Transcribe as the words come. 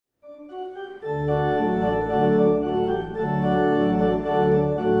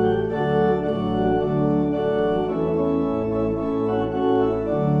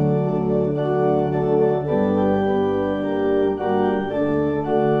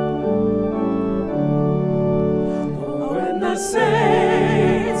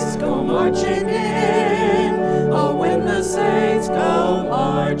marching in. Oh, when the saints go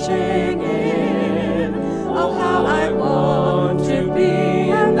marching in. Oh, how I want to be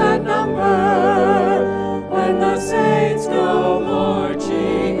in that number. When the saints go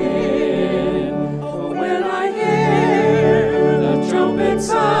marching in. Oh, when I hear the trumpet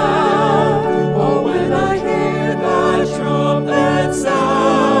sound. Oh, when I hear the trumpet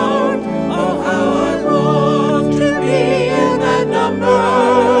sound. Oh, how I want to be in that number.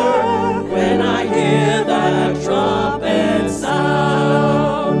 When I hear that trumpet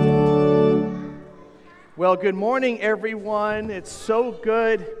sound. Well, good morning, everyone. It's so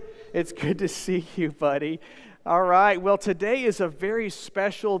good. It's good to see you, buddy. All right. Well, today is a very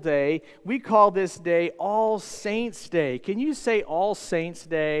special day. We call this day All Saints Day. Can you say All Saints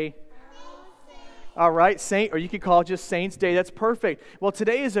Day? All right, Saint, or you could call it just Saints Day. That's perfect. Well,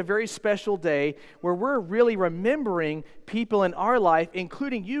 today is a very special day where we're really remembering people in our life,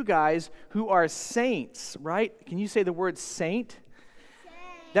 including you guys, who are saints, right? Can you say the word saint?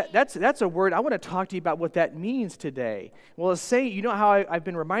 That's a word. I want to talk to you about what that means today. Well, a saint, you know how I've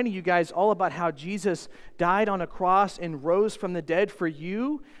been reminding you guys all about how Jesus died on a cross and rose from the dead for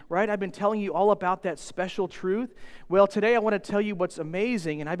you, right? I've been telling you all about that special truth. Well, today I want to tell you what's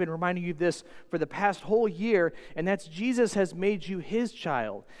amazing, and I've been reminding you of this for the past whole year, and that's Jesus has made you His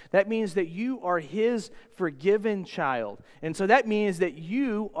child. That means that you are His forgiven child. And so that means that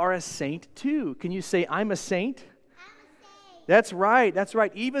you are a saint too. Can you say, I'm a saint? That's right, that's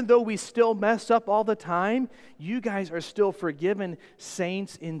right. Even though we still mess up all the time, you guys are still forgiven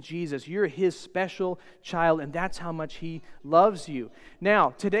saints in Jesus. You're His special child, and that's how much He loves you.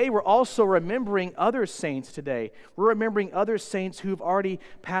 Now, today we're also remembering other saints today. We're remembering other saints who've already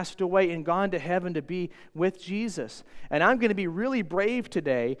passed away and gone to heaven to be with Jesus. And I'm going to be really brave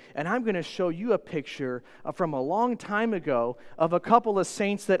today, and I'm going to show you a picture from a long time ago of a couple of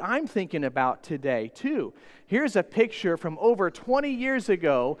saints that I'm thinking about today, too. Here's a picture from over 20 years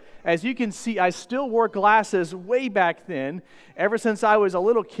ago. As you can see, I still wore glasses way back then, ever since I was a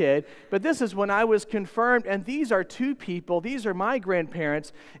little kid. But this is when I was confirmed, and these are two people. These are my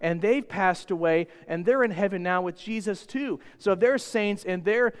grandparents, and they've passed away, and they're in heaven now with Jesus too. So they're saints, and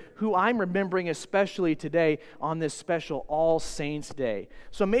they're who I'm remembering especially today on this special All Saints Day.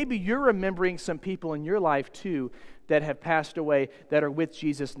 So maybe you're remembering some people in your life too that have passed away, that are with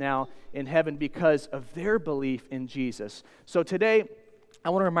Jesus now in heaven because of their belief in Jesus. So today, I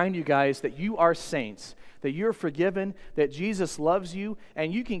want to remind you guys that you are saints, that you're forgiven, that Jesus loves you,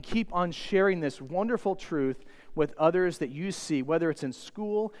 and you can keep on sharing this wonderful truth with others that you see, whether it's in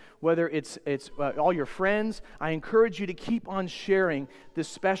school, whether it's all your friends. I encourage you to keep on sharing this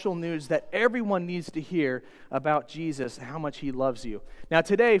special news that everyone needs to hear about Jesus, how much He loves you. Now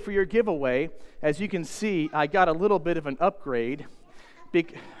today, for your giveaway, as you can see, I got a little bit of an upgrade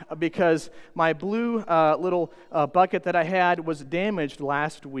because my blue little bucket that I had was damaged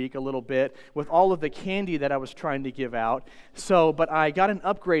last week a little bit with all of the candy that I was trying to give out. But I got an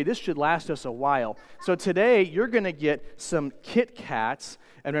upgrade. This should last us a while. So today, you're going to get some Kit Kats.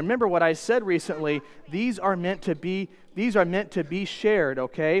 And remember what I said recently, these are meant to be shared,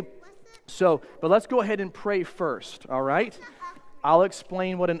 okay? But let's go ahead and pray first, all right? I'll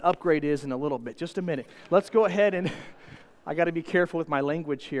explain what an upgrade is in a little bit. Just a minute. Let's go ahead and I got to be careful with my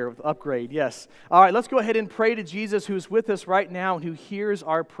language here, with upgrade, yes. All right, let's go ahead and pray to Jesus who's with us right now and who hears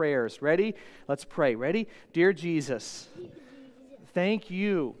our prayers. Ready? Let's pray. Ready? Dear Jesus, thank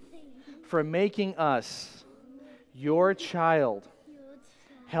you for making us your child.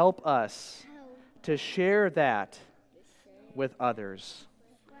 Help us to share that with others.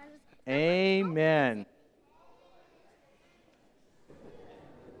 Amen.